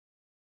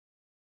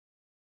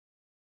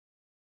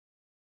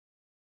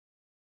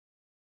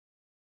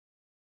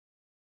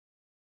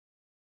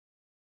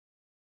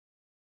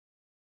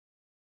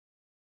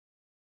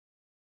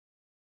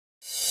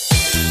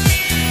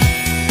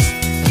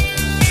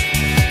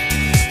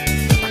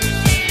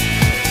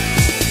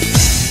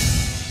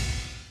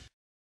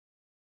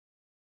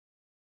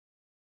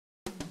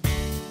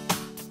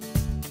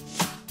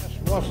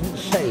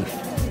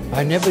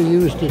I never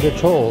used it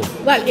at all.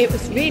 Well, it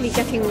was really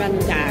getting run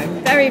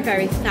down. Very,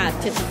 very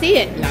sad to see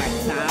it like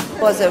that.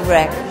 It was a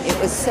wreck. It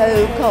was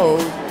so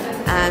cold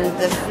and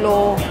the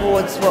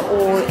floorboards were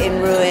all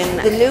in ruin.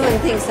 The loo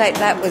and things like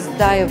that was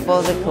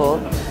diabolical,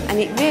 and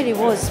it really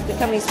was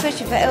becoming,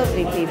 especially for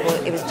elderly people,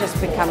 it was just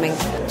becoming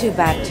too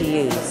bad to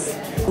use.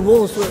 The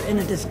walls were in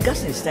a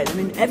disgusting state. I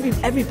mean,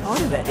 every part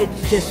of it, it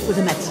just was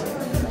a mess.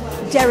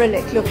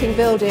 Derelict looking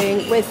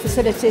building with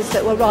facilities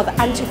that were rather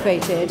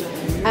antiquated,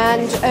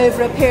 and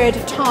over a period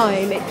of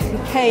time it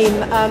became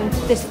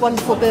this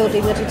wonderful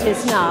building that it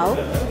is now,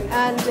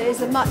 and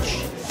is a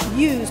much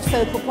used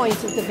focal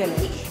point of the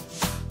village.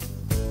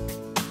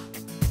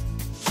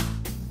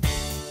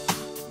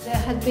 There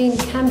had been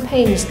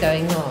campaigns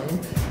going on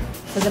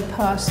for the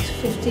past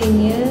 15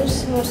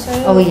 years or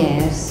so. Oh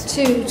yes.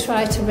 To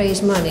try to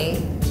raise money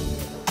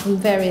from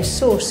various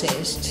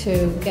sources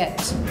to get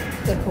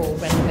the hall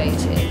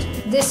renovated.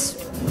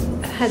 This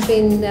had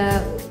been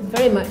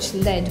very much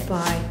led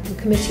by the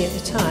committee at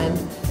the time,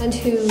 and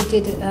who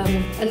did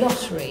a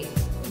lottery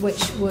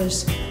which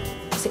was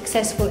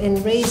successful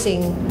in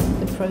raising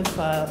the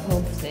profile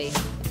of the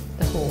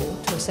hall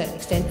to a certain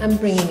extent and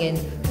bringing in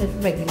a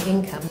regular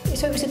income.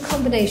 So it was a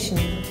combination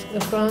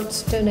of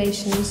grants,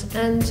 donations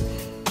and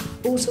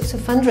all sorts of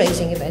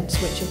fundraising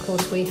events, which of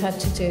course we had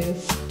to do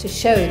to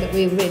show that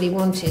we really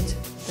wanted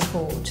the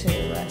hall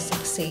to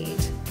succeed.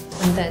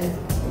 And then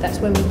that's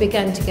when we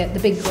began to get the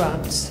big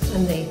grants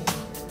and the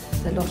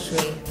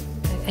lottery,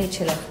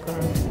 HLF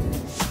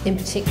grant in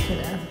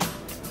particular.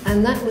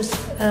 And that was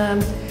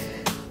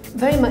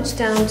very much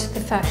down to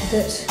the fact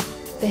that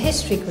the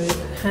history group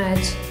had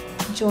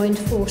joined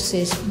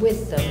forces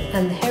with them,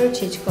 and the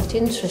Heritage got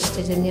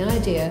interested in the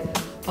idea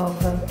of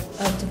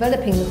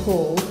developing the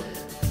hall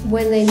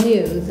when they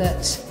knew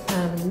that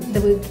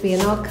there would be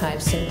an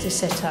archive centre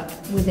set up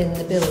within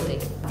the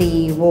building.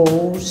 The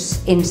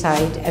walls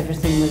inside,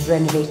 everything was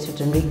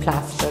renovated and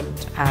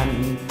replastered,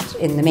 and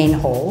in the main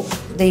hall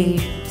the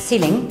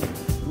ceiling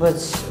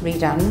was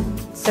redone.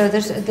 So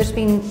there's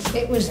been,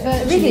 it was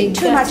really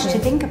too much to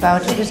think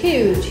about. It was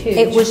huge.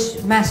 It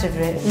was massive.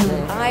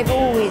 I've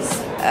always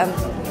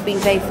been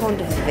very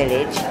fond of the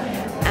village,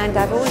 and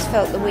I've always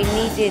felt that we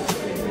needed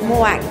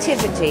more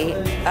activity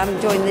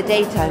during the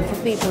daytime for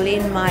people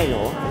in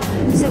Mylor.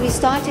 So we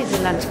started the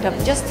lunch club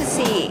just to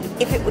see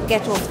if it would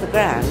get off the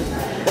ground.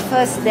 The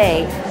first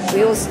day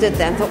we all stood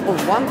there and thought, well,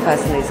 one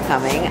person is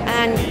coming,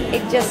 and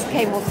it just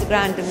came off the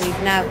ground, and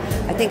we've now,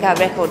 I think our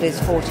record is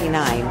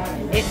 49.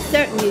 It's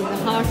certainly the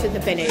heart of the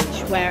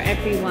village where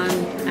everyone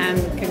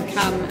can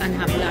come and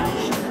have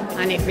lunch,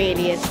 and it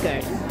really is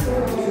good.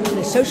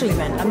 A social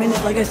event. I mean,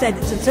 like I said,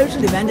 it's a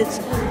social event.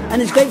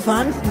 And it's great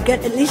fun.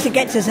 At least it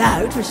gets us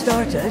out for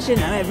starters. You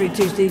know, every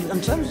Tuesday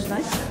lunchtime is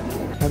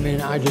nice. I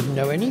mean, I didn't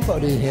know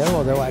anybody here,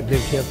 although I'd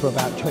lived here for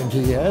about 20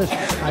 years.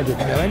 I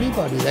didn't know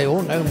anybody. They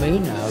all know me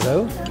now,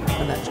 though,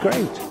 and that's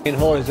great. Tremayne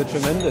Hall is a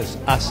tremendous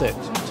asset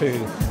to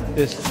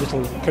this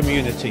little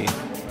community.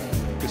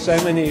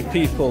 So many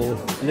people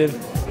live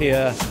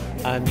here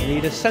and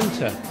need a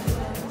centre,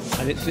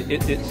 and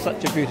it's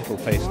such a beautiful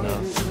place now.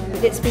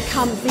 It's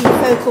become the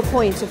focal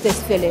point of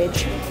this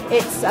village.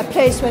 It's a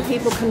place where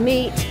people can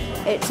meet.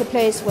 It's a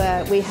place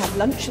where we have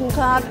luncheon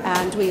club,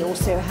 and we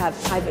also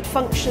have private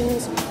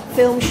functions,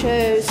 film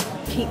shows,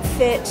 keep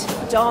fit,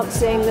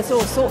 dancing. There's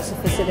all sorts of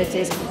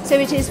facilities. So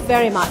it is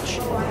very much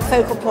a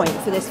focal point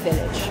for this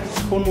village.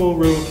 Cornwall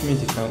Rural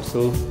Community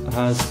Council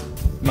has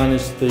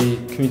managed the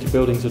Community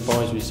Buildings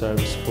Advisory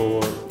Service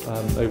for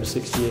over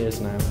 60 years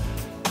now.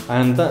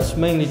 And that's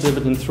mainly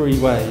delivered in three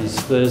ways.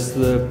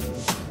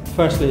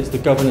 Firstly, it's the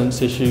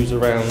governance issues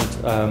around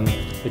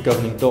the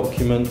governing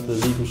document, the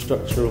legal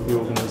structure of the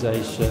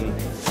organisation,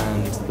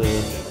 and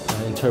the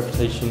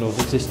interpretation of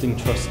existing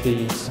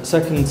trustees.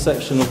 Second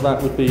section of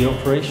that would be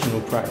operational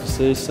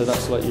practices, so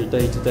that's like your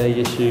day-to-day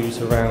issues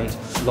around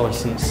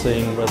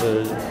licensing,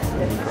 whether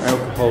for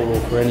alcohol or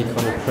for any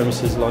kind of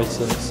premises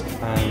licence,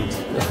 and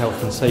the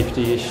health and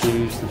safety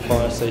issues, the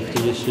fire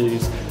safety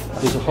issues.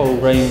 There's a whole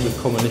range of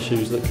common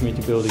issues that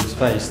community buildings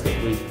face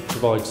that we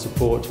provide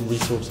support and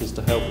resources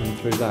to help them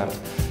through that.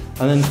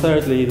 And then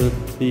thirdly,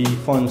 the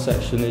final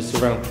section is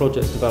around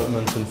project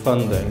development and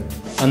funding.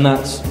 And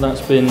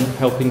that's been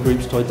helping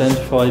groups to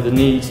identify the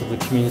needs of the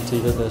community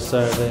that they're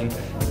serving,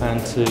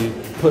 and to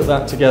put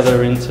that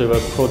together into a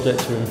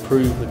project to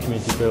improve the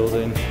community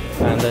building,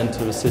 and then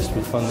to assist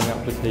with funding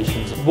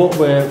applications. What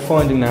we're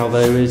finding now though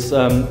is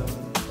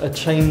a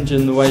change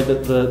in the way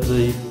that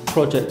the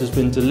project has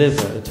been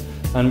delivered.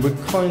 And we're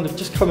kind of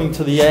just coming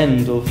to the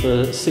end of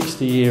the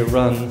 60-year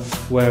run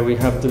where we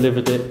have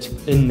delivered it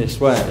in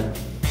this way.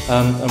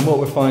 And what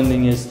we're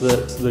finding is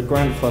that the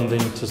grant funding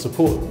to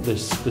support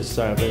this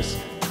service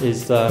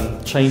is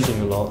changing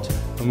a lot,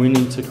 and we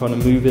need to kind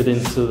of move it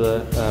into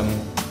the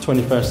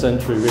 21st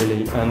century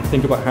really, and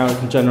think about how it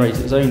can generate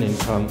its own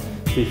income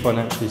to be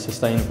financially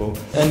sustainable.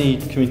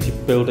 Any community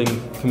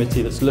building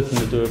committee that's looking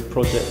to do a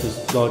project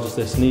as large as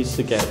this needs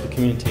to get the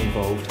community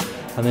involved,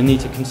 and they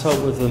need to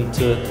consult with them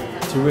to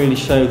really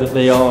show that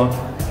they are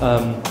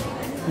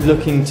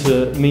looking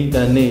to meet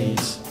their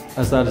needs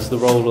as that is the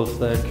role of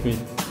their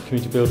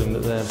community building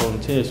that they're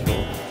volunteers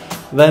for.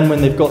 Then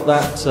when they've got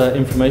that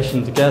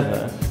information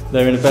together,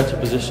 they're in a better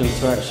position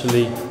to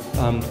actually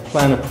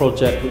plan a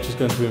project which is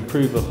going to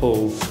improve the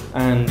hall,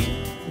 and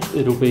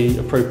it'll be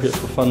appropriate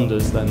for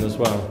funders then as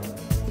well.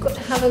 You've got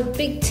to have a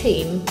big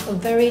team of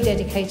very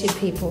dedicated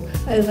people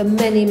over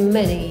many,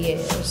 many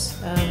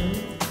years.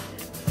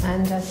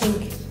 And I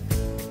think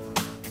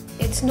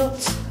it's not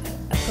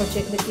a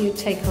project that you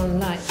take on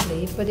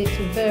lightly, but it's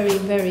very,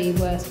 very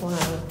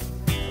worthwhile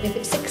if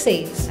it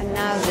succeeds. And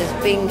now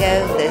there's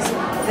bingo, there's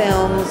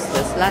films,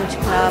 there's lunch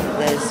club,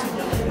 there's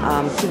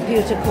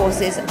computer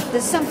courses.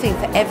 There's something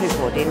for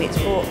everybody, and it's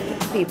brought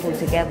people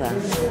together.